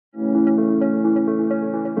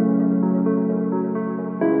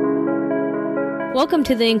Welcome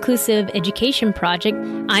to the Inclusive Education Project.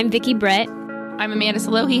 I'm Vicki Brett. I'm Amanda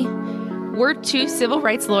Salohi. We're two civil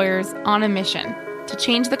rights lawyers on a mission to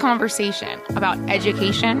change the conversation about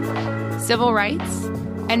education, civil rights,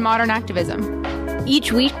 and modern activism.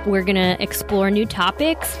 Each week, we're going to explore new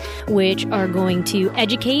topics which are going to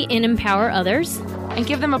educate and empower others and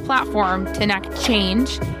give them a platform to enact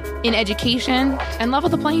change in education and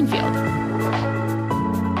level the playing field.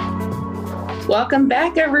 Welcome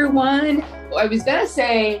back, everyone. I was going to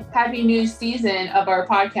say happy new season of our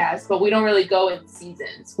podcast, but we don't really go in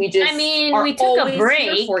seasons. We just we took a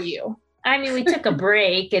break here for you. We took a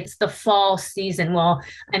break. It's the fall season. Well,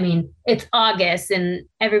 it's August and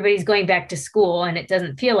everybody's going back to school and it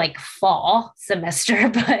doesn't feel like fall semester,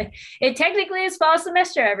 but it technically is fall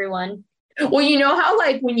semester, everyone. Well, you know how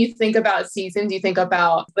when you think about seasons, you think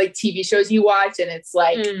about TV shows you watch and it's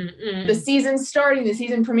the season starting, the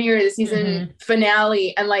season premiere, the season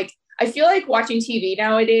finale. And I feel like watching TV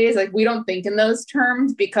nowadays, we don't think in those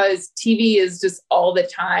terms because TV is just all the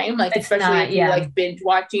time, especially if you binge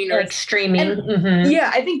watching or streaming. Yeah,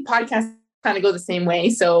 I think podcasts kind of go the same way.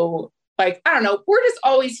 So I don't know, we're just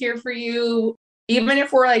always here for you. Even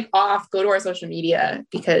if we're off, go to our social media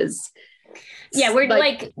because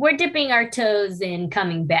we're dipping our toes in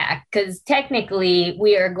coming back because technically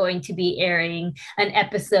we are going to be airing an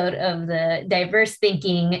episode of the Diverse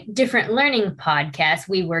Thinking, Different Learning podcast.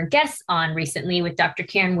 We were guests on recently with Dr.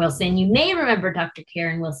 Karen Wilson. You may remember Dr.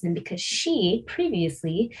 Karen Wilson because she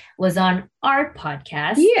previously was on our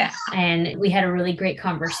podcast. Yeah. And we had a really great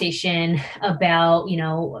conversation about,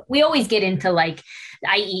 we always get into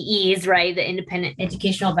IEEs, right? The independent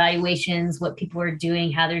educational evaluations, what people are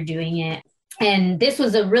doing, how they're doing it. And this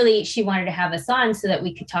was she wanted to have us on so that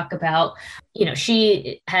we could talk about,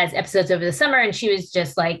 she has episodes over the summer and she was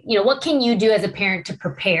just what can you do as a parent to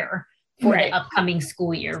prepare for the upcoming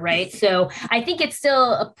school year, right? So I think it's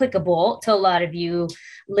still applicable to a lot of you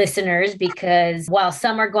listeners because while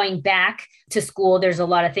some are going back to school, there's a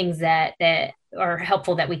lot of things that are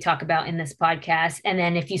helpful that we talk about in this podcast. And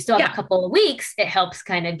then if you still have a couple of weeks, it helps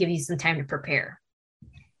kind of give you some time to prepare.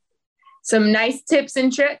 Some nice tips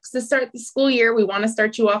and tricks to start the school year. We want to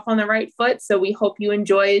start you off on the right foot. So we hope you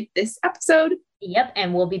enjoyed this episode. Yep.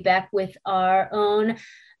 And we'll be back with our own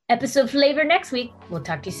episode flavor next week. We'll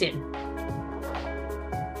talk to you soon.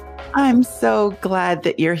 I'm so glad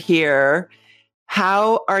that you're here.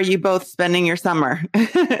 How are you both spending your summer?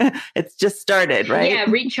 It's just started, right? Yeah,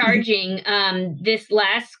 recharging. This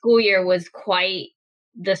last school year was quite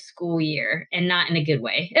the school year and not in a good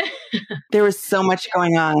way. There was so much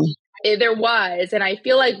going on. There was. And I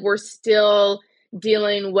feel like we're still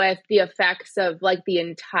dealing with the effects of the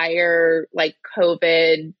entire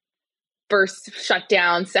COVID first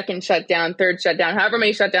shutdown, second shutdown, third shutdown, however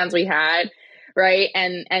many shutdowns we had. Right.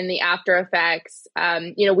 And the after effects,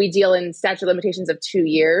 we deal in statute of limitations of 2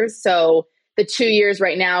 years. So the 2 years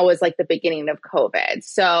right now was the beginning of COVID.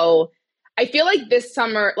 So I feel like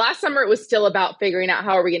last summer, it was still about figuring out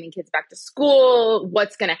how are we getting kids back to school?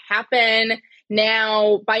 What's going to happen?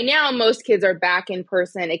 By now, most kids are back in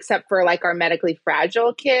person, except for our medically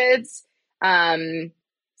fragile kids.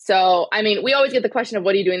 So, we always get the question of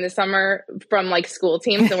what are you doing this summer from school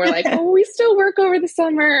teams? And we're we still work over the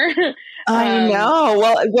summer. I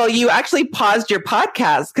know. Well, you actually paused your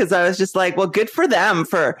podcast because I was just good for them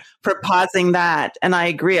for pausing that. And I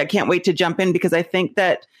agree. I can't wait to jump in because I think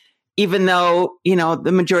that even though,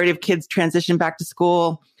 the majority of kids transition back to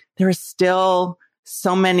school, there are still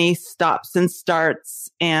so many stops and starts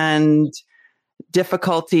and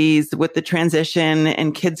difficulties with the transition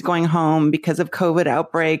and kids going home because of COVID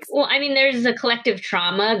outbreaks. Well, there's a collective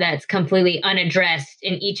trauma that's completely unaddressed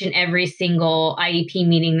in each and every single IEP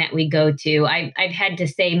meeting that we go to. I've had to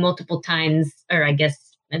say multiple times, or I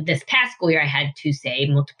guess this past school year, I had to say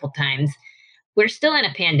multiple times, we're still in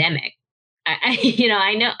a pandemic.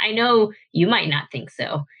 I know you might not think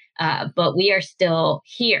so, but we are still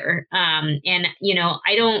here. And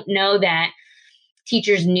I don't know that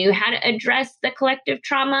teachers knew how to address the collective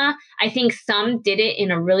trauma. I think some did it in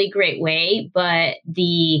a really great way, but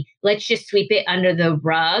let's just sweep it under the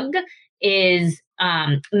rug is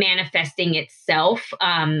manifesting itself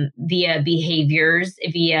via behaviors,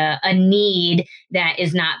 via a need that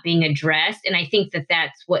is not being addressed. And I think that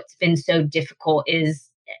that's what's been so difficult is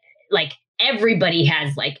everybody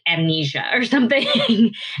has amnesia or something.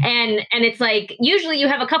 and it's usually you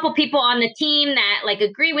have a couple people on the team that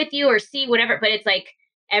agree with you or see whatever, but it's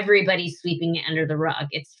everybody's sweeping it under the rug.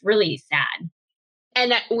 It's really sad.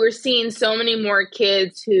 And we're seeing so many more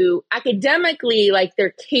kids who academically,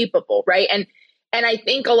 they're capable, right? And I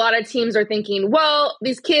think a lot of teams are thinking, well,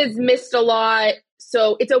 these kids missed a lot,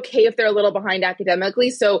 So it's okay if they're a little behind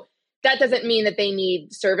academically. So that doesn't mean that they need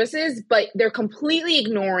services, but they're completely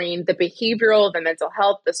ignoring the behavioral, the mental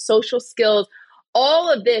health, the social skills, all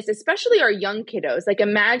of this, especially our young kiddos. Like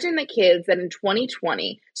imagine the kids that in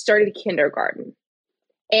 2020 started kindergarten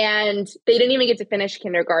and they didn't even get to finish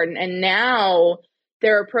kindergarten. And now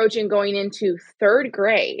they're approaching going into third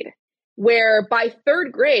grade, where by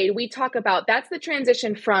third grade, we talk about that's the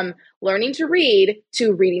transition from learning to read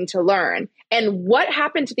to reading to learn. And what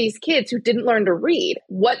happened to these kids who didn't learn to read,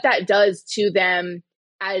 what that does to them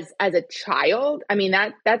as a child. I mean,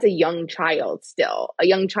 that's a young child still, a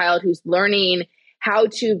young child who's learning how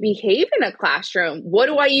to behave in a classroom. What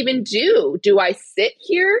do I even do? Do I sit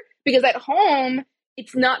here? Because at home,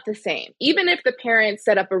 it's not the same. Even if the parents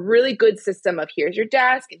set up a really good system of here's your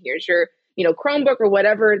desk and here's your Chromebook or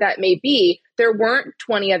whatever that may be, there weren't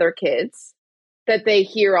 20 other kids that they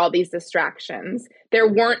hear all these distractions. There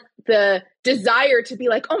weren't the desire to be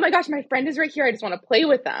like, oh my gosh, my friend is right here. I just want to play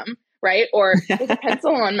with them, right? Or there's a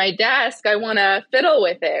pencil on my desk. I want to fiddle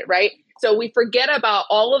with it, right? So we forget about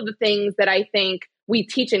all of the things that I think we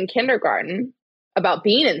teach in kindergarten about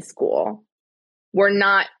being in school. We're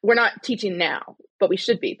not teaching now, but we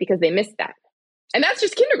should be because they missed that. And that's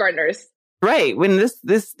just kindergartners. Right. When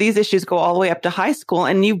these issues go all the way up to high school,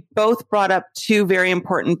 and you both brought up two very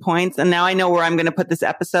important points. And now I know where I'm going to put this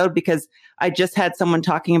episode because I just had someone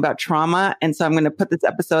talking about trauma. And so I'm going to put this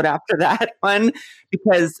episode after that one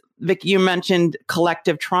because Vicki, you mentioned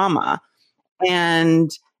collective trauma. And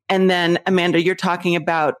then Amanda, you're talking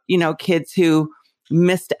about, kids who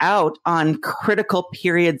missed out on critical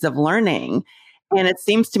periods of learning. And it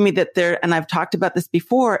seems to me that and I've talked about this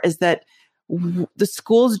before, is that the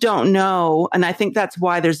schools don't know. And I think that's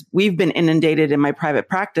why we've been inundated in my private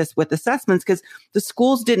practice with assessments, because the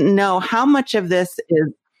schools didn't know how much of this is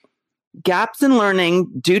gaps in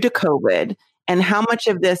learning due to COVID and how much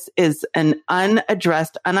of this is an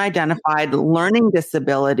unaddressed, unidentified learning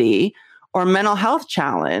disability or mental health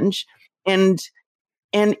challenge. And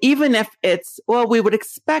even if it's, well, we would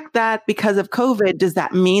expect that because of COVID, does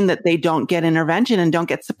that mean that they don't get intervention and don't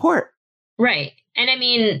get support? Right. And I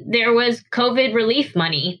mean, there was COVID relief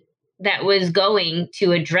money that was going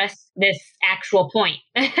to address this actual point.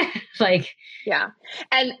 Yeah.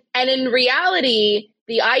 And in reality,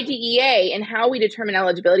 the IDEA and how we determine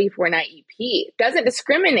eligibility for an IEP doesn't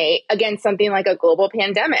discriminate against something like a global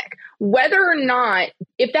pandemic. Whether or not,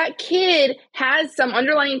 if that kid has some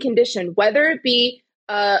underlying condition, whether it be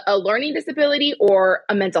a learning disability or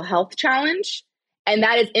a mental health challenge, and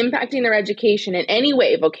that is impacting their education in any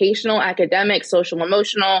way, vocational, academic, social,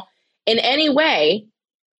 emotional, in any way,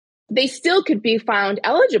 they still could be found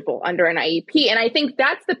eligible under an IEP. And I think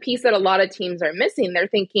that's the piece that a lot of teams are missing. They're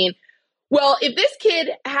thinking, well, if this kid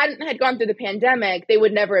had gone through the pandemic, they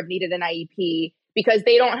would never have needed an IEP because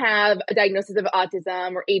they don't have a diagnosis of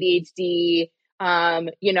autism or ADHD,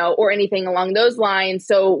 or anything along those lines.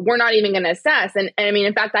 So we're not even going to assess. And I mean,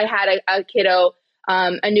 in fact, I had a kiddo,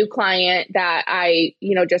 a new client that I,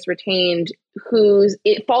 just retained,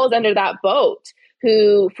 it falls under that boat,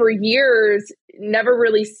 who for years never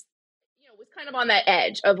really, was kind of on that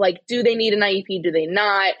edge of like, do they need an IEP? Do they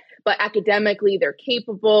not? But academically, they're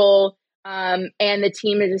capable. And the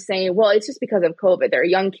team is just saying, well, it's just because of COVID. They're a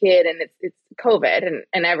young kid and it's COVID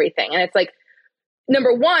and everything. And it's like,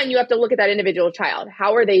 number one, you have to look at that individual child.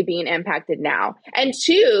 How are they being impacted now? And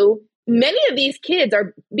two, many of these kids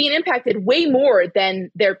are being impacted way more than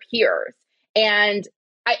their peers. And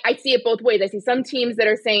I see it both ways. I see some teams that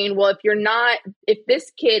are saying, well, if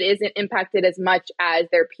this kid isn't impacted as much as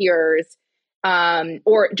their peers,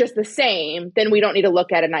 or just the same, then we don't need to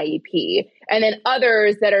look at an IEP. And then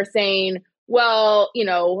others that are saying, well,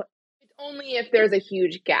 it's only if there's a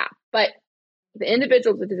huge gap. But the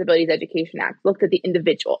Individuals with Disabilities Education Act looks at the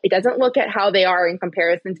individual. It doesn't look at how they are in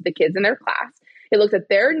comparison to the kids in their class. It looks at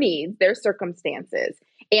their needs, their circumstances.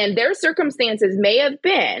 And their circumstances may have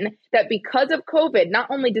been that because of COVID, not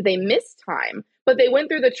only did they miss time, but they went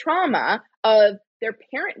through the trauma of their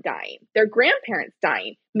parent dying, their grandparents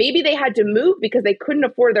dying. Maybe they had to move because they couldn't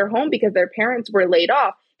afford their home because their parents were laid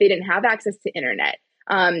off. They didn't have access to internet.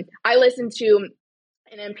 I listened to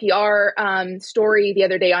an NPR story the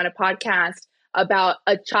other day on a podcast about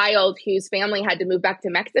a child whose family had to move back to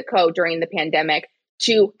Mexico during the pandemic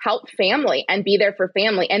to help family and be there for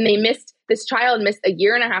family. And this child missed a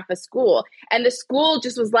year and a half of school. And the school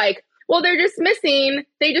just was like, well, they're just missing.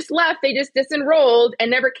 They just left. They just disenrolled and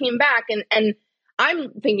never came back. And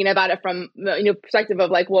I'm thinking about it from perspective of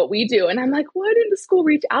like what we do. And I'm like, why didn't the school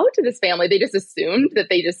reach out to this family? They just assumed that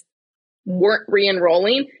they just weren't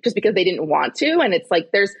re-enrolling just because they didn't want to. And it's like,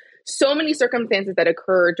 there's so many circumstances that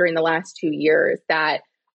occurred during the last 2 years that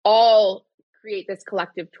all create this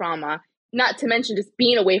collective trauma, not to mention just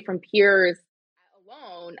being away from peers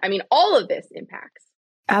alone. I mean, all of this impacts.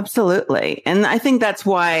 Absolutely. And I think that's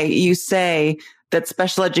why you say that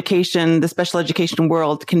the special education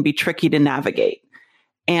world can be tricky to navigate.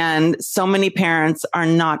 And so many parents are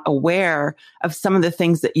not aware of some of the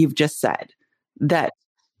things that you've just said, that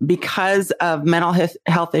because of mental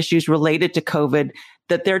health issues related to COVID,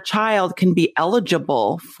 that their child can be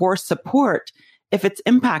eligible for support if it's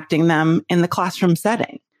impacting them in the classroom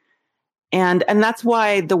setting. And that's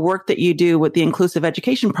why the work that you do with the Inclusive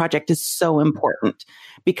Education Project is so important,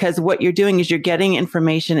 because what you're doing is you're getting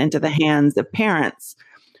information into the hands of parents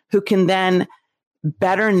who can then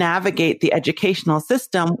better navigate the educational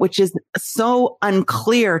system, which is so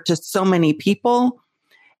unclear to so many people.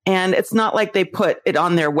 And it's not like they put it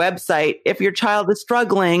on their website. If your child is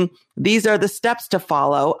struggling, these are the steps to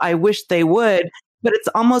follow. I wish they would, but it's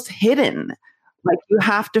almost hidden. Like you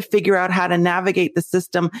have to figure out how to navigate the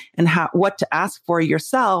system and what to ask for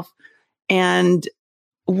yourself. And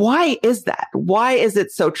why is that? Why is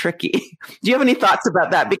it so tricky? Do you have any thoughts about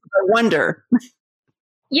that? Because I wonder.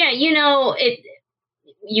 Yeah,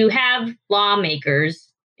 you have lawmakers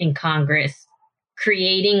in Congress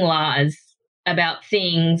creating laws about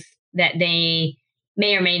things that they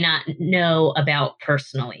may or may not know about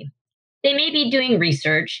personally. They may be doing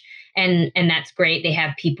research, and that's great. They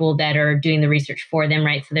have people that are doing the research for them,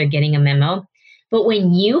 right? So they're getting a memo. But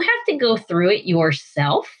when you have to go through it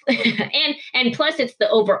yourself, and plus it's the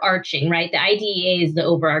overarching, right? The IDEA is the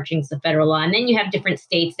overarching, it's the federal law. And then you have different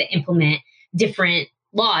states that implement different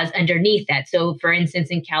laws underneath that. So for instance,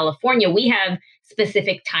 in California, we have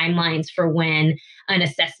specific timelines for when an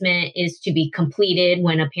assessment is to be completed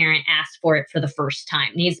when a parent asks for it for the first time.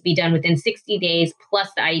 It needs to be done within 60 days, plus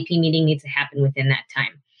the IEP meeting needs to happen within that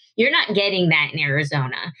time. You're not getting that in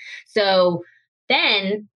Arizona. So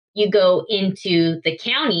then you go into the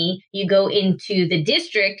county, you go into the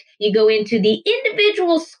district, you go into the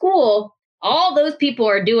individual school. All those people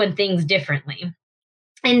are doing things differently.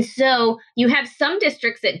 And so you have some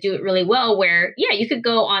districts that do it really well where, yeah, you could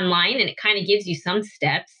go online and it kind of gives you some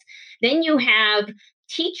steps. Then you have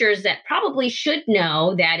teachers that probably should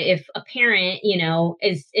know that if a parent,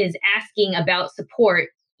 is asking about support,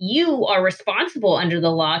 you are responsible under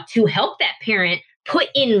the law to help that parent put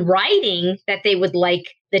in writing that they would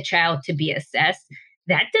like the child to be assessed.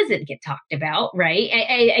 That doesn't get talked about, right?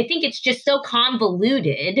 I think it's just so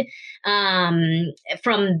convoluted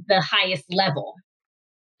from the highest level.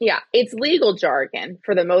 Yeah, it's legal jargon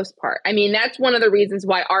for the most part. I mean, that's one of the reasons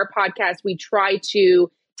why our podcast, we try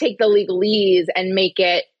to take the legalese and make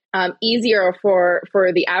it easier for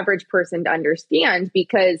the average person to understand,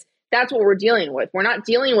 because that's what we're dealing with. We're not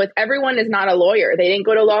dealing with, everyone is not a lawyer. They didn't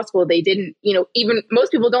go to law school. They didn't, even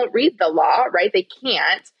most people don't read the law, right? They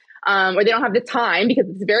can't, or they don't have the time because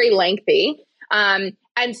it's very lengthy.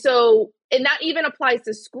 And that even applies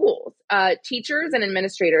to schools. Teachers and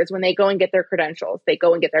administrators, when they go and get their credentials, they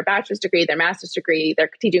go and get their bachelor's degree, their master's degree, their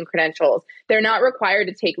teaching credentials, they're not required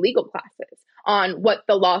to take legal classes on what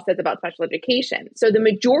the law says about special education. So the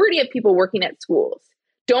majority of people working at schools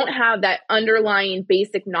don't have that underlying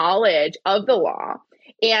basic knowledge of the law.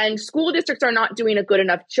 And school districts are not doing a good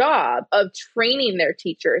enough job of training their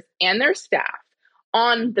teachers and their staff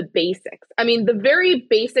on the basics. I mean, the very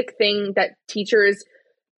basic thing that teachers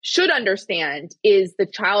should understand is the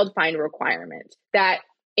child find requirement that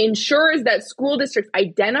ensures that school districts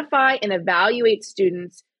identify and evaluate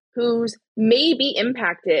students who's may be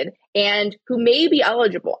impacted and who may be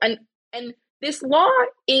eligible. And this law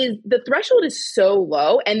is, the threshold is so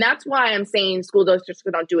low. And that's why I'm saying school districts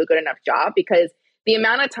don't do a good enough job, because the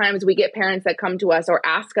amount of times we get parents that come to us or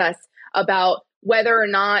ask us about whether or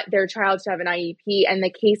not their child should have an IEP, and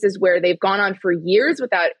the cases where they've gone on for years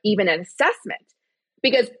without even an assessment.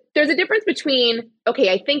 Because there's a difference between,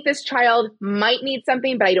 okay, I think this child might need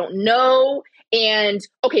something, but I don't know. And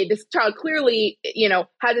okay, this child clearly,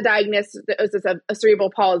 has a diagnosis of a cerebral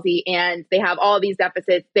palsy and they have all these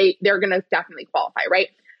deficits. They're going to definitely qualify, right?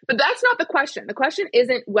 But that's not the question. The question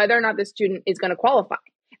isn't whether or not the student is going to qualify.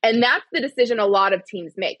 And that's the decision a lot of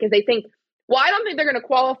teams make, because they think, well, I don't think they're going to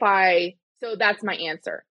qualify, so that's my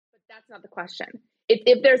answer. But that's not the question.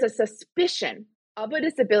 If there's a suspicion of a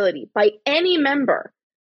disability by any member,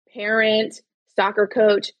 parent, soccer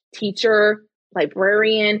coach, teacher,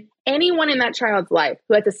 librarian, anyone in that child's life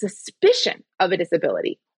who has a suspicion of a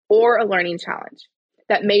disability or a learning challenge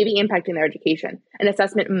that may be impacting their education, an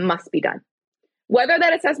assessment must be done. Whether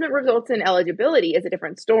that assessment results in eligibility is a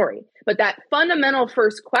different story. But that fundamental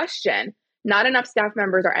first question, not enough staff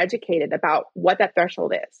members are educated about what that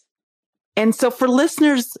threshold is. And so for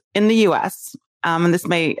listeners in the US, and this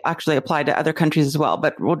may actually apply to other countries as well,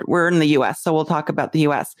 but we're in the US, so we'll talk about the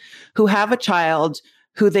US, who have a child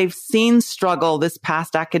who they've seen struggle this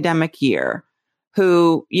past academic year,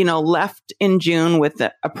 who, left in June with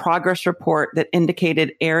a progress report that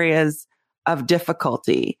indicated areas of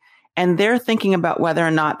difficulty. And they're thinking about whether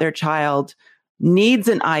or not their child needs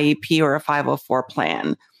an IEP or a 504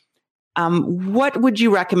 plan. What would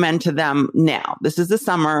you recommend to them now? This is the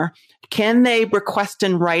summer. Can they request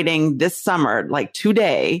in writing this summer, like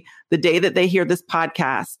today, the day that they hear this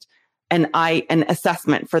podcast, an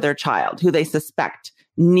assessment for their child who they suspect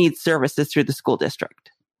needs services through the school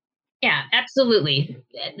district? Yeah, absolutely.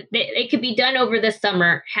 It could be done over the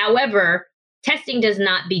summer. However, testing does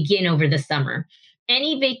not begin over the summer.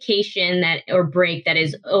 Any vacation or break that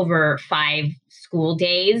is over 5 school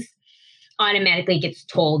days automatically gets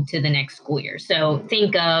told to the next school year. So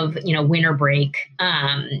think of, winter break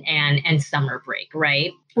and summer break,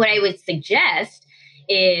 right? What I would suggest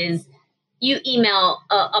is you email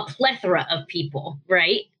a plethora of people,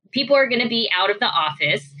 right? People are going to be out of the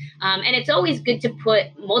office. And it's always good to put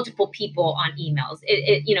multiple people on emails.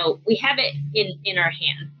 We have it in our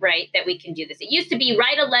hand, right? That we can do this. It used to be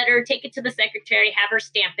write a letter, take it to the secretary, have her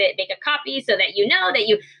stamp it, make a copy so that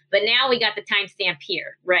but now we got the timestamp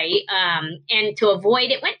here, right? And to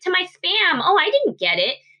avoid it, went to my spam. Oh, I didn't get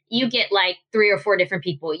it. You get like 3 or 4 different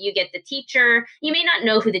people. You get the teacher. You may not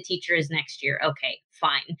know who the teacher is next year. Okay,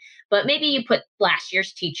 fine. But maybe you put last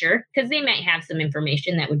year's teacher because they might have some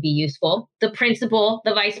information that would be useful. The principal,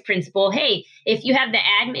 the vice principal. Hey, if you have the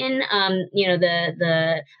admin,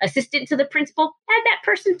 the assistant to the principal, add that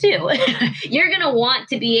person too. You're going to want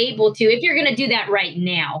to be able to, if you're going to do that right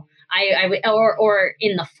now, I would, or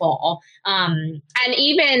in the fall. And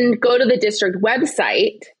even go to the district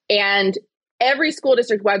website, and every school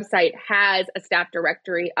district website has a staff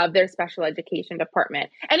directory of their special education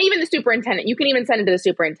department. And even the superintendent, you can even send it to the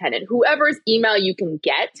superintendent. Whoever's email you can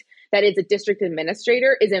get that is a district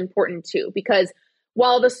administrator is important too, because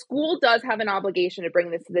while the school does have an obligation to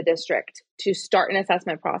bring this to the district to start an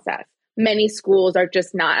assessment process, many schools are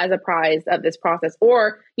just not as apprised of this process.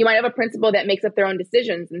 Or you might have a principal that makes up their own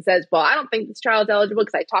decisions and says, well, I don't think this child's eligible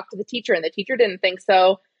because I talked to the teacher and the teacher didn't think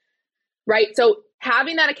so. Right. So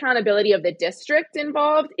having that accountability of the district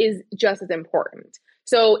involved is just as important.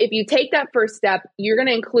 So if you take that first step, you're going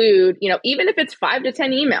to include, even if it's 5 to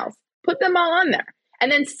 10 emails, put them all on there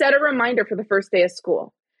and then set a reminder for the first day of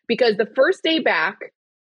school, because the first day back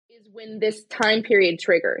is when this time period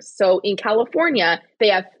triggers. So in California, they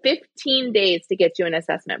have 15 days to get you an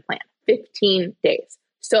assessment plan, 15 days.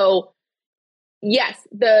 So yes,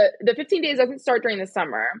 the 15 days doesn't start during the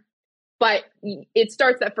summer, but it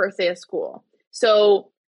starts that first day of school.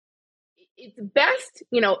 So it's best,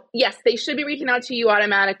 yes, they should be reaching out to you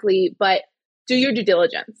automatically, but do your due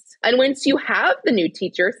diligence. And once you have the new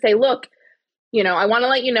teacher, say, look, I want to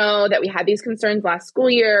let you know that we had these concerns last school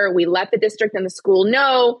year. We let the district and the school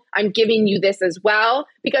know. I'm giving you this as well,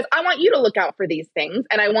 because I want you to look out for these things.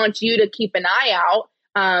 And I want you to keep an eye out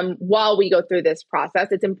while we go through this process.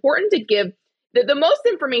 It's important to give the most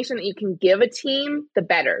information that you can give a team, the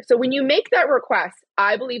better. So when you make that request,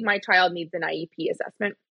 I believe my child needs an IEP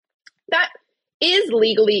assessment. That is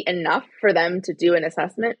legally enough for them to do an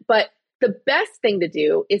assessment, but the best thing to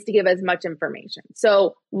do is to give as much information.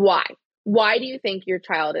 So why? Why do you think your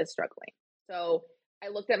child is struggling? So I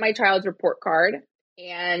looked at my child's report card,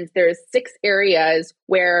 and there's 6 areas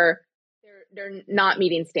where they're not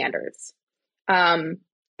meeting standards.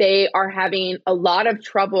 They are having a lot of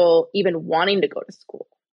trouble even wanting to go to school.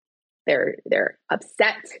 They're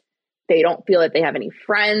upset. They don't feel that they have any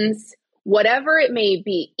friends, whatever it may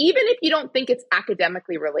be. Even if you don't think it's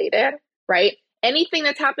academically related, right? Anything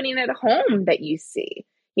that's happening at home that you see,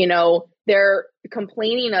 they're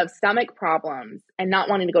complaining of stomach problems and not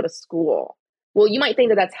wanting to go to school. Well, you might think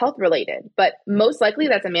that that's health related, but most likely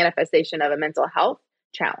that's a manifestation of a mental health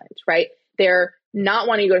challenge, right? They're not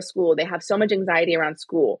wanting to go to school. They have so much anxiety around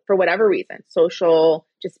school for whatever reason, social,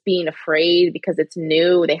 just being afraid because it's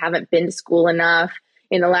new. They haven't been to school enough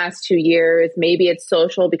in the last 2 years. Maybe it's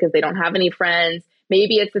social because they don't have any friends.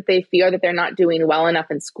 Maybe it's that they fear that they're not doing well enough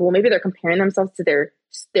in school. Maybe they're comparing themselves to their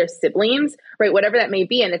siblings, right? Whatever that may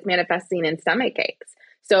be. And it's manifesting in stomach aches.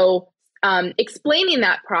 So explaining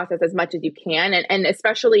that process as much as you can, and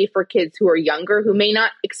especially for kids who are younger, who may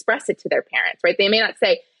not express it to their parents, right? They may not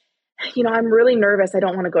say, I'm really nervous. I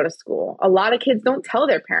don't want to go to school. A lot of kids don't tell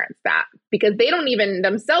their parents that because they don't even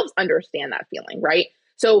themselves understand that feeling, right?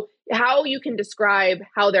 So how you can describe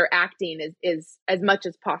how they're acting is as much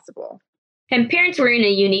as possible. And parents were in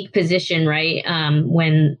a unique position, right?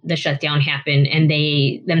 When the shutdown happened and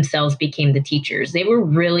they themselves became the teachers. They were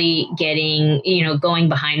really getting, going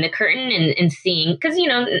behind the curtain and seeing, because,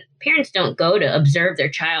 parents don't go to observe their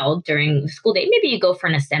child during the school day. Maybe you go for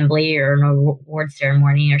an assembly or an award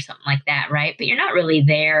ceremony or something like that, right? But you're not really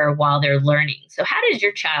there while they're learning. So how does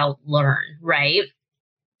your child learn, right?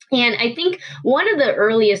 And I think one of the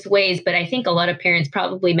earliest ways, but I think a lot of parents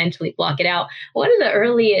probably mentally block it out, one of the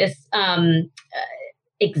earliest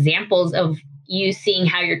examples of you seeing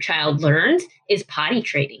how your child learns is potty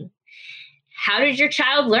training. How does your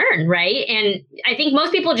child learn, right? And I think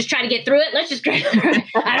most people just try to get through it. Let's just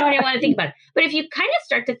I don't even want to think about it. But if you kind of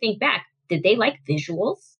start to think back, did they like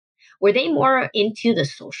visuals? Were they more into the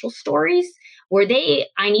social stories? Were they,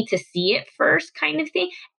 I need to see it first kind of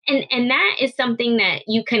thing? And that is something that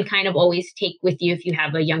you can kind of always take with you if you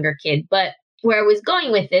have a younger kid. But where I was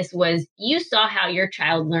going with this was you saw how your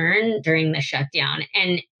child learned during the shutdown.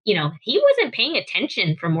 And, he wasn't paying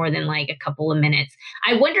attention for more than like a couple of minutes.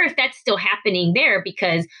 I wonder if that's still happening there,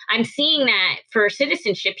 because I'm seeing that for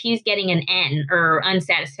citizenship, he's getting an N or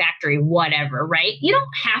unsatisfactory, whatever, right? You don't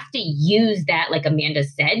have to use that like Amanda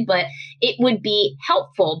said, but it would be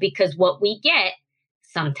helpful, because what we get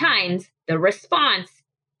sometimes, the response,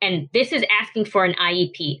 and this is asking for an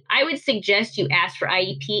IEP. I would suggest you ask for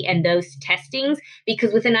IEP and those testings,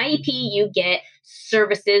 because with an IEP, you get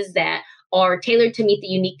services that are tailored to meet the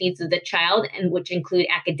unique needs of the child, and which include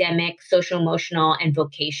academic, social, emotional, and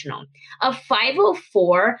vocational. A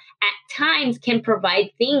 504 at times can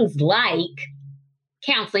provide things like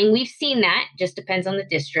counseling. We've seen that, just depends on the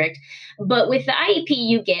district. But with the IEP,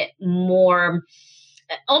 you get more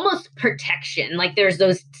almost protection, like there's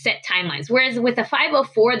those set timelines. Whereas with a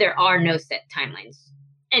 504, there are no set timelines.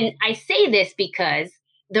 And I say this because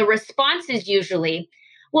the response is usually,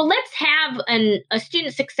 well, let's have a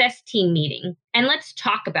student success team meeting and let's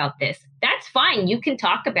talk about this. That's fine. You can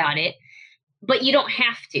talk about it, but you don't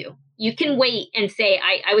have to. You can wait and say,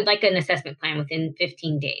 I would like an assessment plan within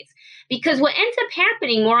 15 days. Because what ends up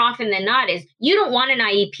happening more often than not is you don't want an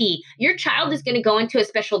IEP. Your child is going to go into a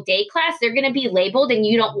special day class. They're going to be labeled and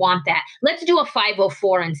you don't want that. Let's do a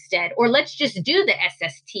 504 instead, or let's just do the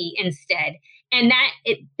SST instead. And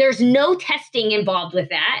there's no testing involved with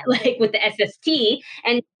that, like with the SST.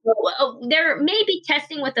 And there may be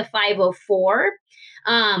testing with the 504.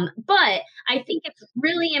 But I think it's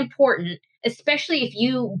really important, especially if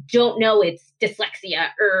you don't know it's dyslexia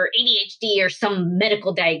or ADHD or some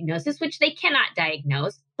medical diagnosis, which they cannot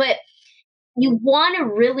diagnose, but you want to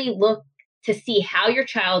really look to see how your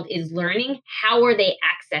child is learning. How are they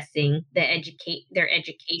accessing their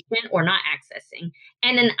education or not accessing?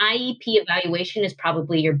 And an IEP evaluation is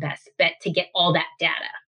probably your best bet to get all that data.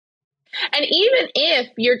 And even if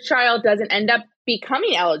your child doesn't end up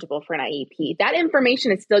becoming eligible for an IEP, that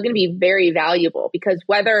information is still going to be very valuable, because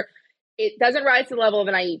whether it doesn't rise to the level of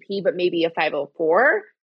an IEP, but maybe a 504,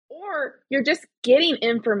 or you're just getting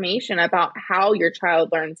information about how your child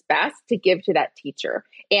learns best to give to that teacher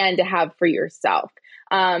and to have for yourself.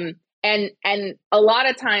 And a lot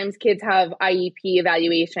of times kids have IEP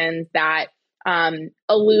evaluations that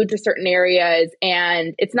allude to certain areas,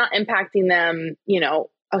 and it's not impacting them,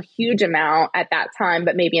 a huge amount at that time,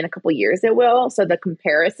 but maybe in a couple of years it will. So the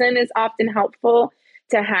comparison is often helpful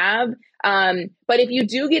to have. But if you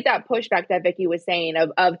do get that pushback that Vicki was saying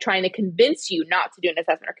of trying to convince you not to do an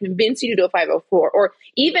assessment or convince you to do a 504, or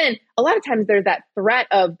even a lot of times there's that threat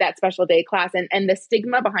of that special day class, and the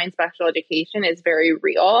stigma behind special education is very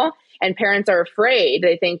real, and parents are afraid.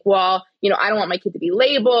 They think, well, I don't want my kid to be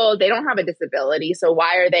labeled. They don't have a disability. So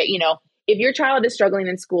why are they, if your child is struggling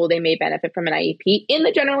in school, they may benefit from an IEP in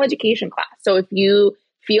the general education class. So if you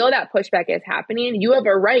feel that pushback is happening, you have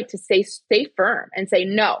a right to stay firm and say,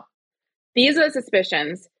 no, these are the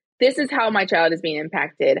suspicions. This is how my child is being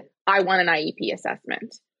impacted. I want an IEP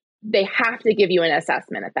assessment. They have to give you an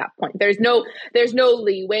assessment at that point. There's no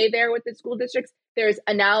leeway there with the school districts. There's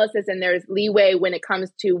analysis and there's leeway when it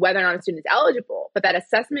comes to whether or not a student is eligible. But that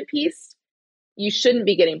assessment piece, you shouldn't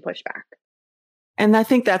be getting pushback. And I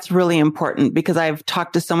think that's really important, because I've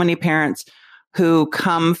talked to so many parents who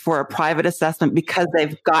come for a private assessment because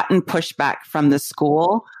they've gotten pushback from the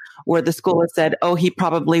school, where the school has said, oh, he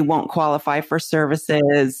probably won't qualify for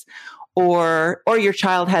services, or your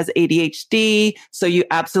child has ADHD, so you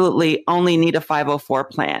absolutely only need a 504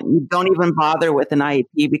 plan. You don't even bother with an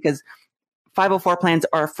IEP, because 504 plans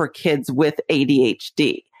are for kids with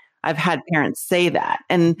ADHD. I've had parents say that.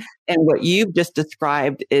 And what you've just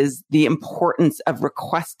described is the importance of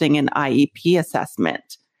requesting an IEP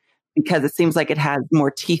assessment, because it seems like it has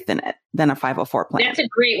more teeth in it than a 504 plan. That's a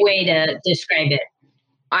great way to describe it.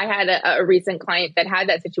 I had a recent client that had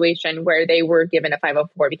that situation where they were given a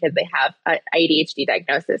 504 because they have an ADHD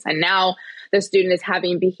diagnosis. And now the student is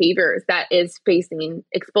having behaviors that is facing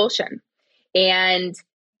expulsion. And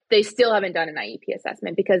they still haven't done an IEP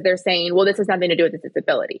assessment because they're saying, well, this has nothing to do with the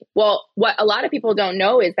disability. Well, what a lot of people don't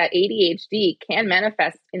know is that ADHD can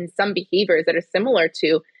manifest in some behaviors that are similar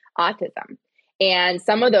to autism. And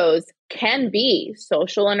some of those can be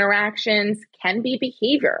social interactions, can be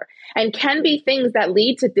behavior, and can be things that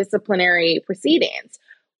lead to disciplinary proceedings.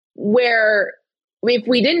 Where if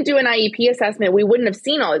we didn't do an IEP assessment, we wouldn't have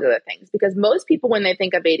seen all these other things, because most people, when they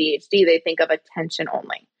think of ADHD, they think of attention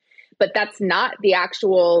only. But that's not the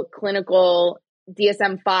actual clinical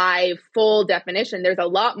DSM-5 full definition. There's a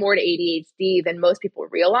lot more to ADHD than most people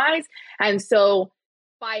realize. And so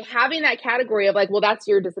by having that category of like, well, that's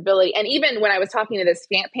your disability. And even when I was talking to this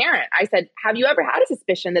parent, I said, have you ever had a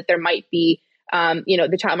suspicion that there might be,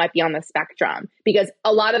 the child might be on the spectrum? Because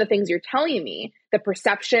a lot of the things you're telling me, the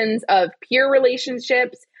perceptions of peer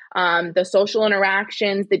relationships, the social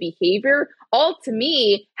interactions, the behavior, all to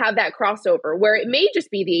me have that crossover where it may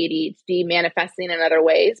just be the ADHD manifesting in other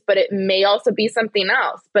ways, but it may also be something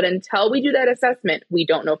else. But until we do that assessment, we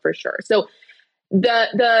don't know for sure. So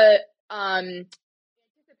the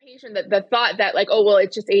anticipation, that the thought that like, oh, well,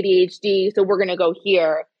 it's just ADHD, so we're going to go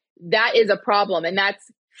here, that is a problem. And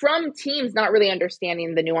that's from teams not really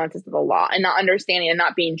understanding the nuances of the law and not understanding and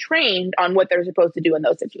not being trained on what they're supposed to do in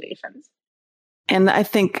those situations. And I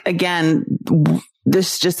think, again,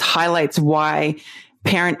 this just highlights why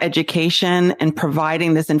parent education and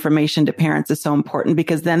providing this information to parents is so important,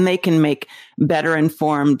 because then they can make better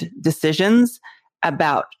informed decisions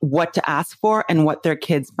about what to ask for and what their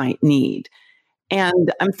kids might need.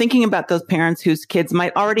 And I'm thinking about those parents whose kids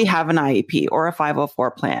might already have an IEP or a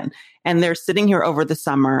 504 plan, and they're sitting here over the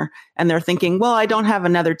summer and they're thinking, well, I don't have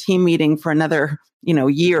another team meeting for another,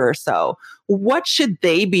 year or so. What should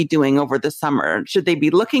they be doing over the summer? Should they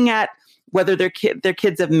be looking at whether their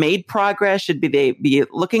kids have made progress? Should they be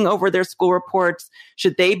looking over their school reports?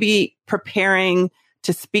 Should they be preparing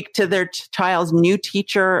to speak to their child's new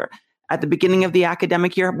teacher at the beginning of the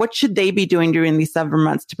academic year? What should they be doing during these summer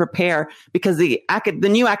months to prepare? Because the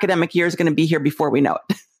new academic year is going to be here before we know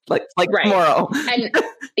it, like right. Tomorrow. And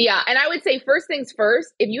and I would say first things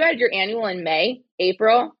first, if you had your annual in May,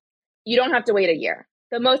 April, you don't have to wait a year.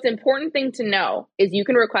 The most important thing to know is you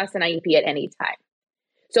can request an IEP at any time.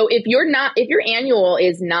 So if your annual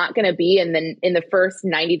is not going to be in the first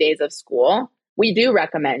 90 days of school, we do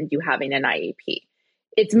recommend you having an IEP.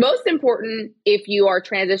 It's most important if you are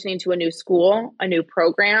transitioning to a new school, a new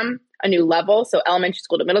program, a new level. So elementary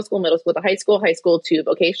school to middle school to high school to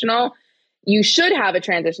vocational. You should have a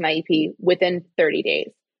transition IEP within 30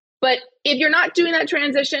 days. But if you're not doing that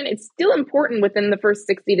transition, it's still important within the first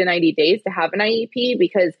 60 to 90 days to have an IEP,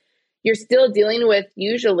 because you're still dealing with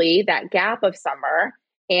usually that gap of summer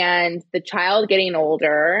and the child getting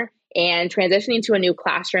older and transitioning to a new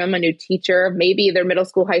classroom, a new teacher. Maybe they're middle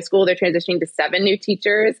school, high school, they're transitioning to 7 new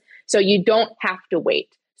teachers. So you don't have to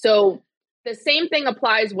wait. So the same thing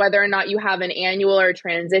applies whether or not you have an annual or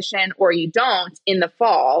transition or you don't in the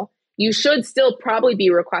fall. You should still probably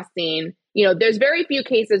be requesting, there's very few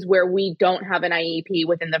cases where we don't have an IEP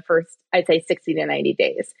within the first, I'd say 60 to 90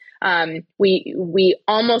 days. We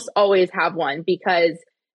almost always have one, because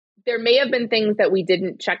there may have been things that we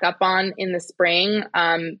didn't check up on in the spring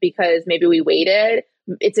because maybe we waited.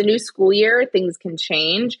 It's a new school year, things can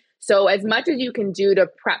change. So as much as you can do to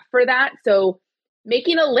prep for that, so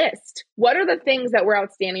making a list. What are the things that were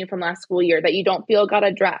outstanding from last school year that you don't feel got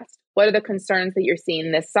addressed? What are the concerns that you're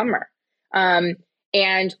seeing this summer?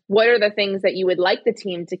 And what are the things that you would like the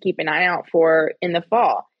team to keep an eye out for in the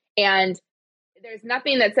fall? And there's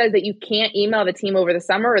nothing that says that you can't email the team over the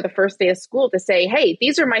summer or the first day of school to say, hey,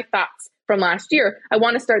 these are my thoughts from last year. I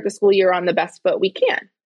want to start the school year on the best foot we can.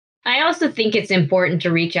 I also think it's important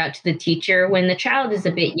to reach out to the teacher when the child is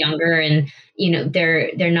a bit younger and,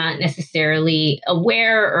 they're not necessarily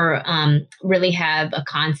aware or really have a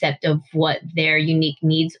concept of what their unique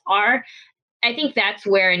needs are. I think that's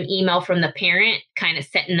where an email from the parent kind of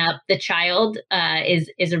setting up the child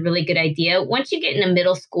is a really good idea. Once you get into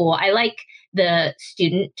middle school, I like the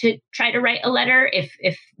student to try to write a letter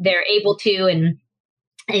if they're able to and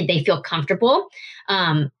they feel comfortable,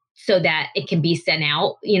 so that it can be sent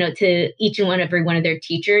out, to each and every one of their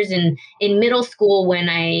teachers. And in middle school, when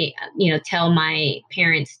I, tell my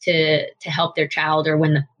parents to help their child, or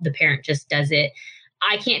when the parent just does it,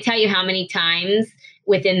 I can't tell you how many times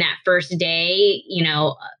within that first day,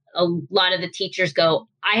 a lot of the teachers go,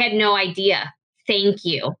 I had no idea. Thank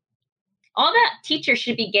you. All that teacher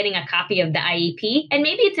should be getting a copy of the IEP, and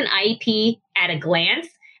maybe it's an IEP at a glance,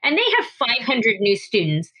 and they have 500 new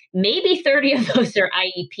students. Maybe 30 of those are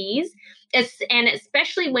IEPs. And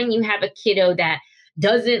especially when you have a kiddo that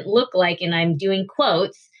doesn't look like, and I'm doing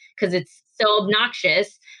quotes because it's so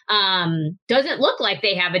obnoxious, doesn't look like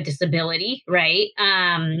they have a disability, right?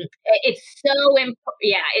 It's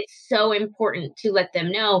so important to let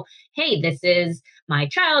them know, hey, this is my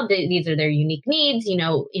child. These are their unique needs, and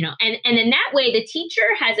in that way, the teacher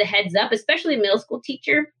has a heads up, especially a middle school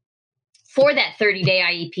teacher, for that 30-day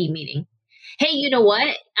IEP meeting. Hey, you know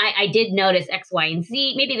what? I did notice X, Y, and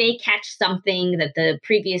Z. Maybe they catch something that the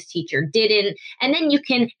previous teacher didn't. And then you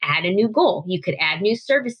can add a new goal. You could add new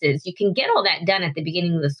services. You can get all that done at the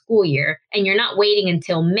beginning of the school year, and you're not waiting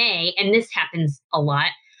until May. And this happens a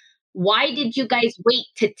lot. Why did you guys wait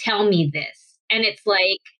to tell me this? And it's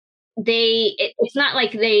like, it's not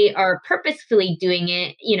like they are purposefully doing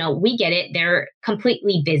it. We get it. They're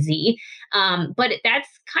completely busy. But that's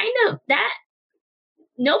kind of that.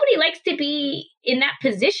 Nobody likes to be in that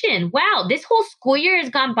position. Wow, this whole school year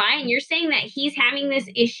has gone by and you're saying that he's having this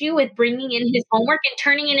issue with bringing in his homework and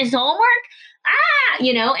turning in his homework?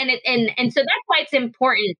 And so that's why it's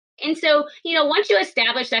important. And so, once you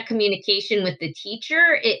establish that communication with the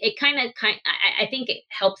teacher, I think it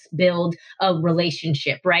helps build a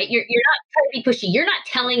relationship, right? You're not trying to be pushy. You're not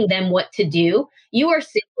telling them what to do. You are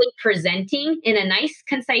simply presenting in a nice,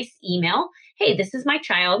 concise email. Hey, this is my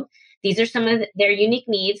child. These are some of their unique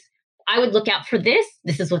needs. I would look out for this.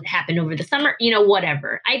 This is what happened over the summer,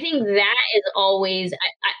 whatever. I think that is always,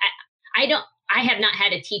 I have not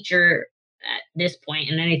had a teacher at this point,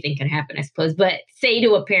 and anything can happen, I suppose, but say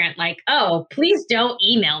to a parent like, oh, please don't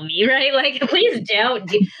email me, right? Like, please don't.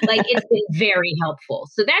 It's been very helpful.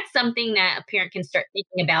 So that's something that a parent can start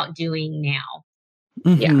thinking about doing now.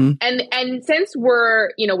 Mm-hmm. Yeah. And since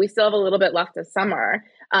we still have a little bit left of summer,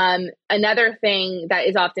 another thing that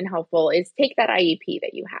is often helpful is take that IEP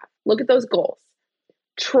that you have, look at those goals,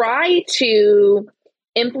 try to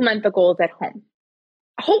implement the goals at home.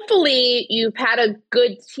 Hopefully you've had a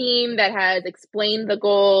good team that has explained the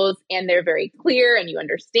goals and they're very clear and you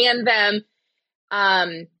understand them.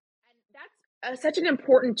 And that's such an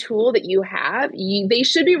important tool that you have. They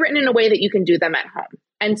should be written in a way that you can do them at home.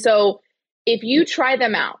 And so if you try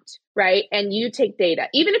them out, right, and you take data,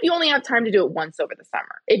 even if you only have time to do it once over the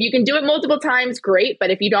summer, if you can do it multiple times, great.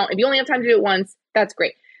 But if you only have time to do it once, that's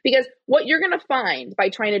great. Because what you're going to find by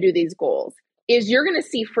trying to do these goals is you're going to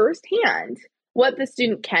see firsthand what the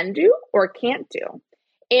student can do or can't do.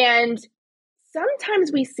 And sometimes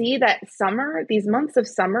we see that these months of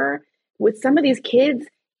summer, with some of these kids,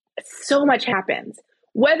 so much happens.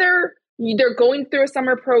 Whether they're going through a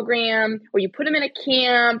summer program or you put them in a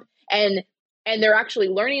camp and they're actually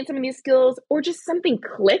learning some of these skills, or just something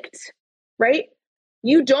clicked, right?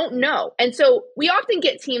 You don't know. And so we often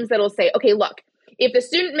get teams that'll say, okay, look, if the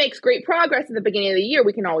student makes great progress at the beginning of the year,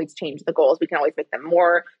 we can always change the goals. We can always make them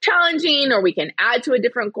more challenging, or we can add to a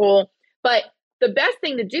different goal. But the best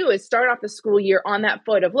thing to do is start off the school year on that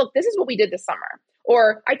foot of, look, this is what we did this summer,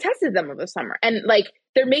 or I tested them over the summer, and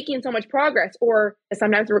they're making so much progress, or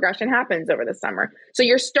sometimes regression happens over the summer. So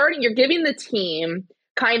you're giving the team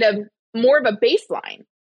kind of more of a baseline.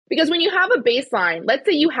 Because when you have a baseline, let's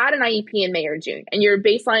say you had an IEP in May or June, and your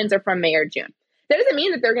baselines are from May or June. That doesn't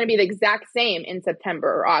mean that they're going to be the exact same in September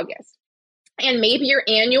or August. And maybe your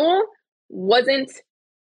annual wasn't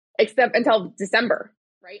except until December,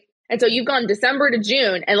 right? And so you've gone December to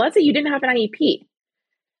June, and let's say you didn't have an IEP.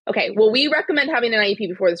 Okay, well, we recommend having an IEP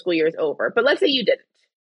before the school year is over, but let's say you didn't.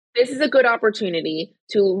 This is a good opportunity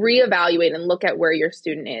to reevaluate and look at where your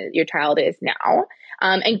child is now,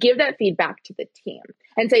 and give that feedback to the team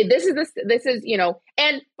and say, this is,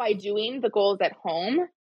 and by doing the goals at home,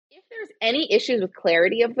 if there's any issues with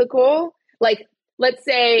clarity of the goal, like let's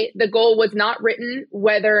say the goal was not written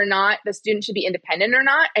whether or not the student should be independent or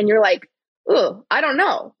not, and you're like, oh, I don't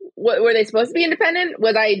know. Were they supposed to be independent?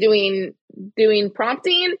 Was I doing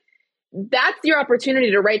prompting? That's your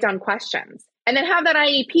opportunity to write down questions. And then have that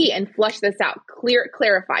IEP and flush this out,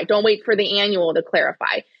 clarify. Don't wait for the annual to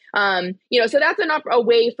clarify. So that's a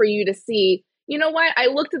way for you to see, you know what, I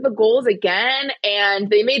looked at the goals again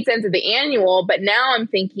and they made sense of the annual, but now I'm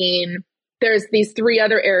thinking there's these 3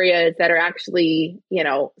 other areas that are actually,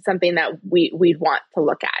 something that we'd want to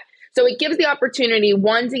look at. So it gives the opportunity,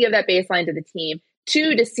 1, to give that baseline to the team,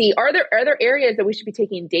 2, to see, are there areas that we should be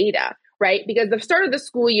taking data, right? Because the start of the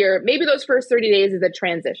school year, maybe those first 30 days is a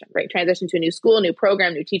transition, right? Transition to a new school, new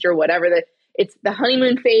program, new teacher, whatever. It's the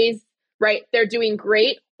honeymoon phase, right? They're doing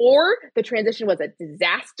great, or the transition was a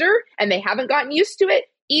disaster and they haven't gotten used to it.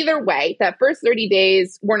 Either way, that first 30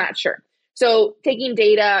 days, we're not sure. So taking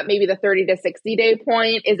data, maybe the 30 to 60 day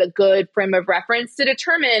point, is a good frame of reference to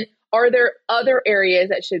determine, are there other areas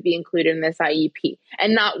that should be included in this IEP,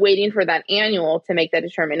 and not waiting for that annual to make that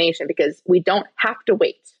determination, because we don't have to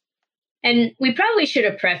wait. And we probably should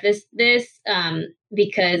have prefaced this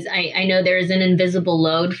because I know there is an invisible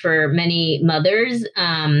load for many mothers,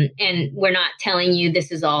 and we're not telling you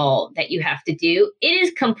this is all that you have to do. It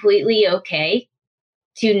is completely okay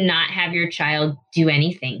to not have your child do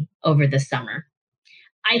anything over the summer.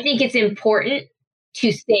 I think it's important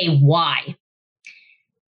to say why.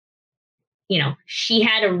 She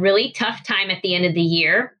had a really tough time at the end of the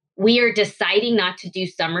year. We are deciding not to do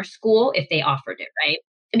summer school if they offered it, right?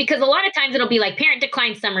 Because a lot of times it'll be like parent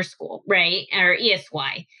declined summer school, right? Or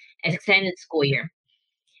ESY, extended school year.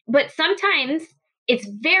 But sometimes it's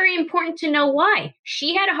very important to know why.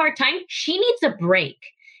 She had a hard time. She needs a break,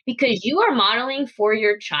 because you are modeling for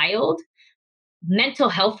your child mental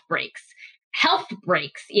health breaks.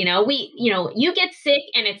 You get sick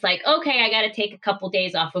and it's like, okay, I got to take a couple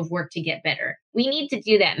days off of work to get better. We need to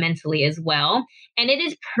do that mentally as well. And it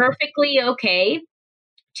is perfectly okay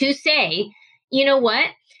to say, you know what?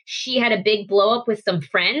 She had a big blow up with some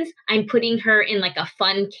friends. I'm putting her in like a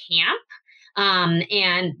fun camp.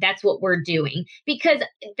 And that's what we're doing, because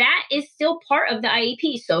that is still part of the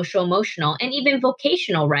IEP, social, emotional, and even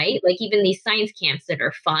vocational, right? Like even these science camps that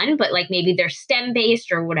are fun, but like maybe they're STEM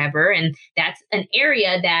based or whatever. And that's an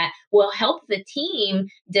area that will help the team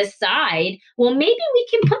decide, well, maybe we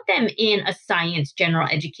can put them in a science general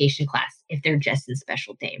education class if they're just in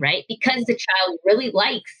special day, right? Because the child really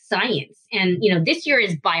likes science. And, this year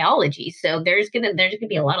is biology. So there's going to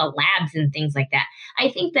be a lot of labs and things like that. I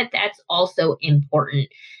think that that's also important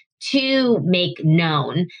to make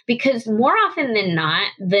known, because more often than not,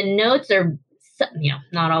 the notes are,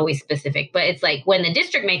 not always specific, but it's like when the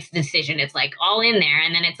district makes a decision, it's like all in there.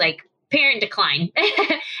 And then it's like parent decline.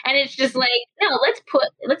 And it's just like, no,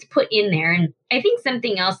 let's put in there. And I think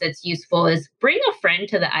something else that's useful is bring a friend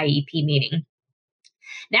to the IEP meeting.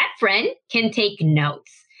 That friend can take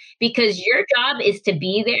notes, because your job is to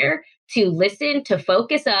be there, to listen, to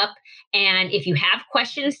focus up. And if you have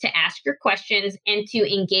questions, to ask your questions and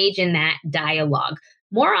to engage in that dialogue.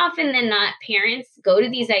 More often than not, parents go to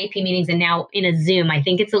these IEP meetings, and now in a Zoom, I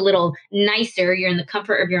think it's a little nicer. You're in the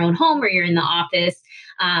comfort of your own home or you're in the office,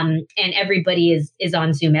 and everybody is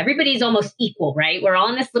on Zoom. Everybody's almost equal, right? We're all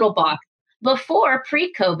in this little box. Before,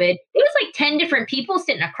 pre-COVID, it was like 10 different people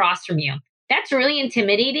sitting across from you. That's really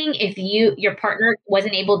intimidating if your partner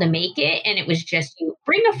wasn't able to make it and it was just you.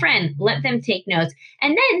 Bring a friend, let them take notes.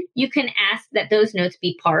 And then you can ask that those notes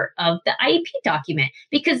be part of the IEP document,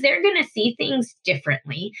 because they're going to see things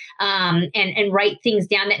differently, and write things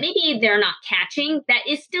down that maybe they're not catching. That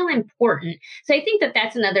is still important. So I think that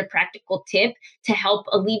that's another practical tip to help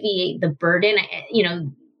alleviate the burden.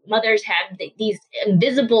 Mothers have these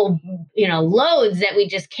invisible, loads that we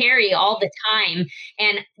just carry all the time.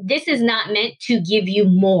 And this is not meant to give you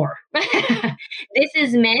more. This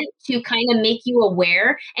is meant to kind of make you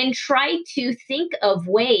aware and try to think of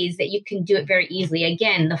ways that you can do it very easily.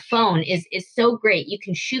 Again, the phone is so great. You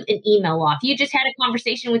can shoot an email off. You just had a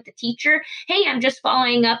conversation with the teacher. Hey, I'm just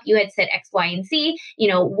following up. You had said X, Y, and Z.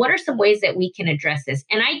 What are some ways that we can address this?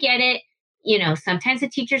 And I get it. Sometimes the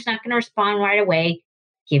teacher's not going to respond right away.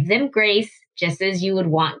 Give them grace, just as you would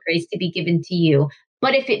want grace to be given to you.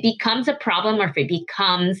 But if it becomes a problem, or if it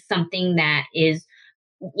becomes something that is,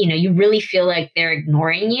 you really feel like they're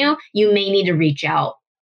ignoring you, you may need to reach out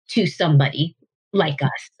to somebody like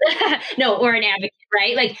us. No, or an advocate,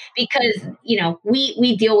 right? Like, because,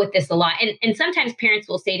 we deal with this a lot. And sometimes parents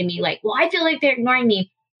will say to me like, well, I feel like they're ignoring me.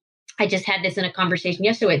 I just had this in a conversation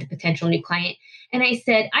yesterday with a potential new client. And I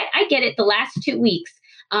said, I get it. The last 2 weeks,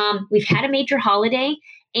 we've had a major holiday,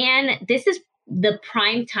 and this is the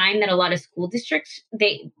prime time that a lot of school districts,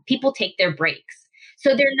 people take their breaks.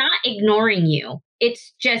 So they're not ignoring you.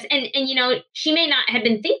 It's just, and she may not have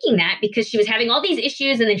been thinking that because she was having all these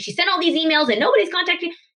issues, and then she sent all these emails and nobody's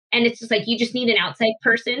contacting. And it's just like, you just need an outside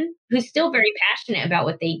person who's still very passionate about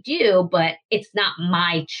what they do, but it's not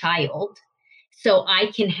my child. So I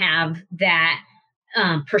can have that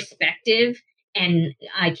perspective, and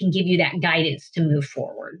I can give you that guidance to move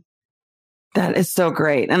forward. That is so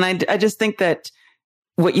great. And I just think that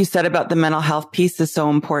what you said about the mental health piece is so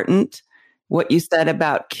important. What you said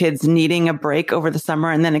about kids needing a break over the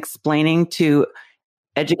summer, and then explaining to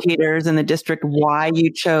educators in the district why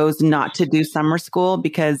you chose not to do summer school,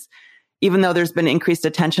 because even though there's been increased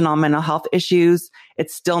attention on mental health issues,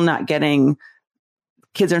 kids are still not getting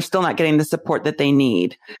the support that they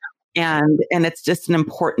need. And it's just an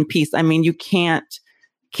important piece. I mean, you can't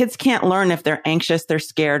kids can't learn if they're anxious, they're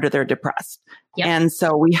scared, or they're depressed. Yep. And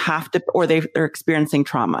so we have to, or they're experiencing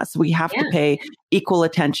trauma. So we have to pay equal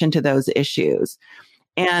attention to those issues.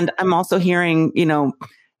 And I'm also hearing,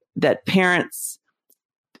 that parents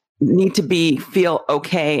need to feel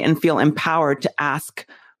okay and feel empowered to ask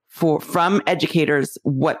from educators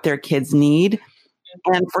what their kids need,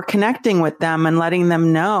 and for connecting with them and letting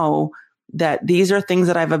them know that these are things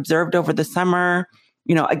that I've observed over the summer.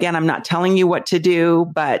 Again, I'm not telling you what to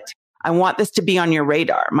do, but I want this to be on your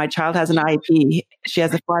radar. My child has an IEP. She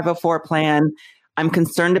has a 504 plan. I'm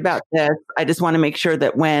concerned about this. I just want to make sure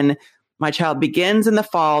that when my child begins in the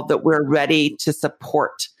fall, that we're ready to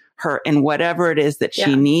support her in whatever it is that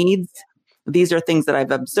she needs. These are things that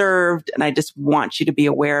I've observed, and I just want you to be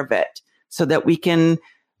aware of it so that we can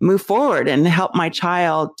move forward and help my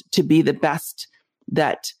child to be the best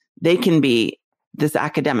that they can be this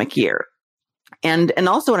academic year. And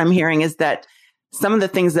also what I'm hearing is that some of the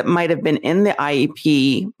things that might have been in the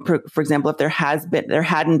IEP, for example, if there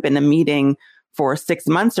hadn't been a meeting for 6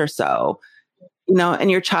 months or so,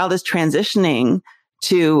 and your child is transitioning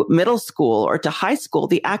to middle school or to high school,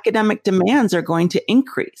 the academic demands are going to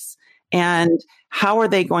increase. And how are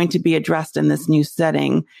they going to be addressed in this new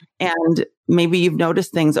setting? And maybe you've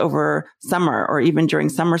noticed things over summer or even during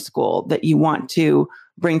summer school that you want to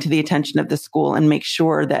bring to the attention of the school and make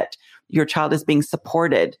sure that your child is being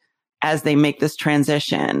supported as they make this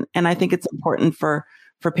transition. And I think it's important for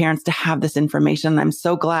parents to have this information. I'm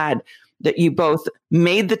so glad that you both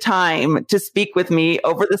made the time to speak with me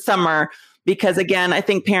over the summer, because again, I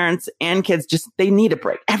think parents and kids they need a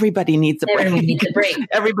break. Everybody needs a break. Everyone needs a break.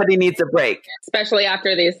 Everybody needs a break. Especially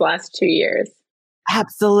after these last 2 years.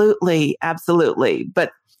 Absolutely. Absolutely.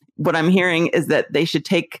 But what I'm hearing is that they should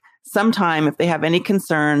take some time if they have any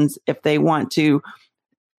concerns, if they want to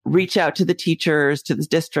reach out to the teachers, to the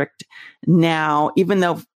district now, even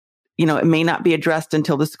though, it may not be addressed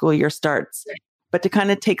until the school year starts, but to kind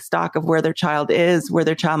of take stock of where their child is, where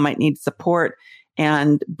their child might need support,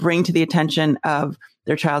 and bring to the attention of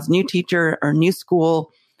their child's new teacher or new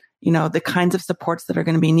school, the kinds of supports that are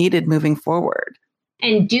going to be needed moving forward.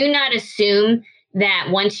 And do not assume that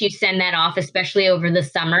once you send that off, especially over the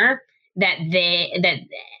summer, that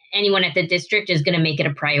anyone at the district is going to make it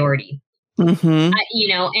a priority. Mm-hmm. And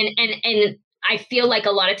I feel like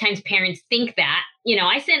a lot of times parents think that,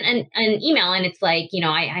 I sent an email and it's like,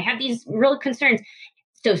 I have these real concerns.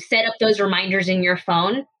 So set up those reminders in your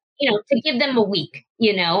phone, to give them a week.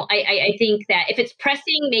 I think that if it's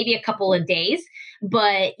pressing, maybe a couple of days,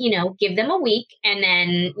 but, give them a week. And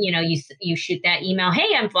then, you shoot that email.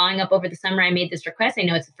 Hey, I'm following up over the summer. I made this request. I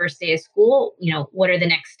know it's the first day of school. What are the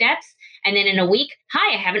next steps? And then in a week,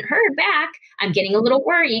 hi, I haven't heard back. I'm getting a little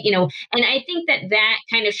worried, and I think that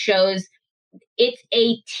kind of shows it's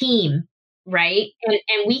a team, right?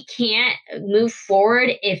 And we can't move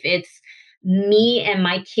forward if it's me and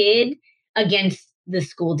my kid against the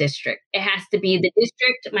school district. It has to be the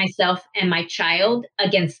district, myself, and my child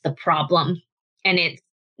against the problem. And it's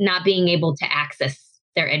not being able to access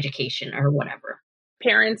their education or whatever.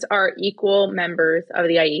 Parents are equal members of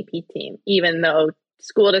the IEP team, even though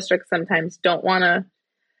school districts sometimes don't want to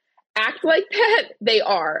act like that. They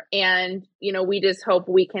are. And, we just hope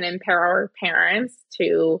we can empower parents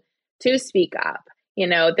to speak up.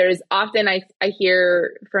 There's often, I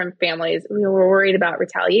hear from families, we're worried about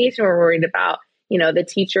retaliation. We're worried about, the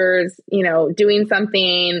teachers, doing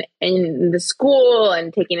something in the school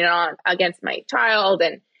and taking it on against my child.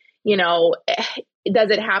 And,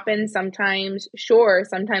 does it happen sometimes? Sure.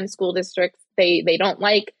 Sometimes school districts, they don't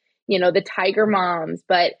like, the tiger moms,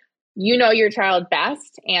 but your child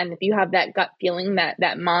best. And if you have that gut feeling,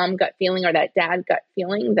 that mom gut feeling or that dad gut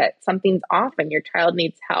feeling that something's off and your child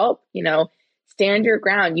needs help, stand your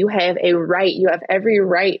ground. You have a right. You have every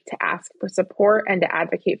right to ask for support and to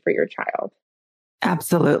advocate for your child.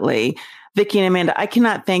 Absolutely. Vicki and Amanda, I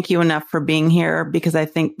cannot thank you enough for being here, because I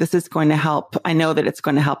think this is going to help. I know that it's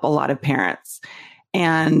going to help a lot of parents.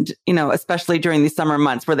 And, especially during these summer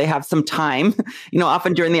months where they have some time,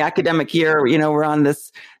 often during the academic year, we're on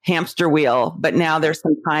this hamster wheel, but now there's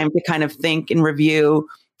some time to kind of think and review,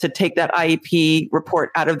 to take that IEP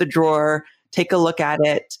report out of the drawer, take a look at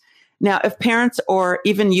it. Now, if parents or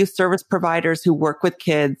even youth service providers who work with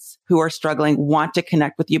kids who are struggling want to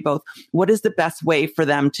connect with you both, what is the best way for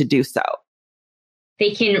them to do so?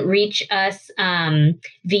 They can reach us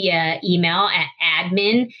via email at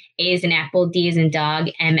admin, A as in apple, D as in dog,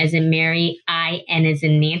 M as in Mary, I, N as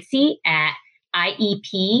in Nancy, at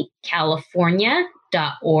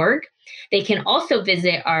iepcalifornia.org. They can also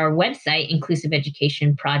visit our website,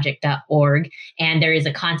 inclusiveeducationproject.org, and there is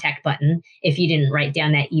a contact button. If you didn't write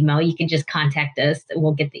down that email, you can just contact us.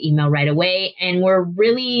 We'll get the email right away. And we're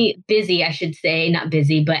really busy, I should say, not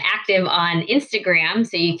busy, but active on Instagram.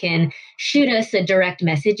 So you can shoot us a direct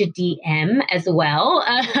message, a DM as well.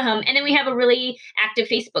 And then we have a really active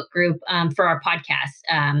Facebook group for our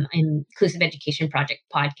podcast, Inclusive Education Project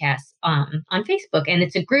podcast on Facebook. And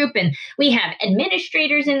it's a group, and we have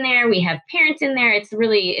administrators in there. We have parents in there.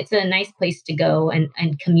 It's a nice place to go and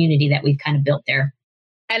community that we've kind of built there.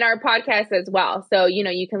 And our podcast as well. So,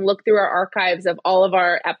 you can look through our archives of all of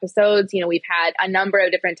our episodes. We've had a number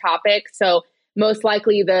of different topics. So most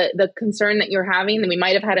likely the concern that you're having, that we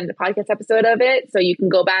might have had in the podcast episode of it. So you can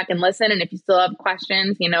go back and listen. And if you still have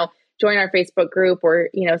questions, join our Facebook group, or,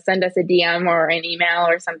 send us a DM or an email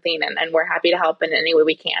or something. And we're happy to help in any way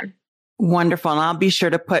we can. Wonderful. And I'll be sure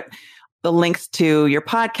to put the links to your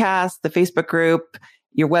podcast, the Facebook group,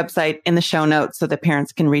 your website in the show notes so that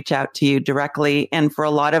parents can reach out to you directly. And for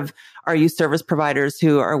a lot of our youth service providers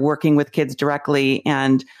who are working with kids directly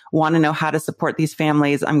and want to know how to support these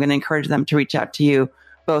families, I'm going to encourage them to reach out to you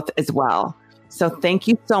both as well. So thank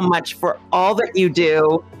you so much for all that you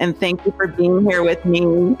do. And thank you for being here with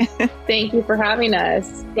me. Thank you for having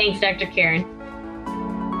us. Thanks, Dr. Karen.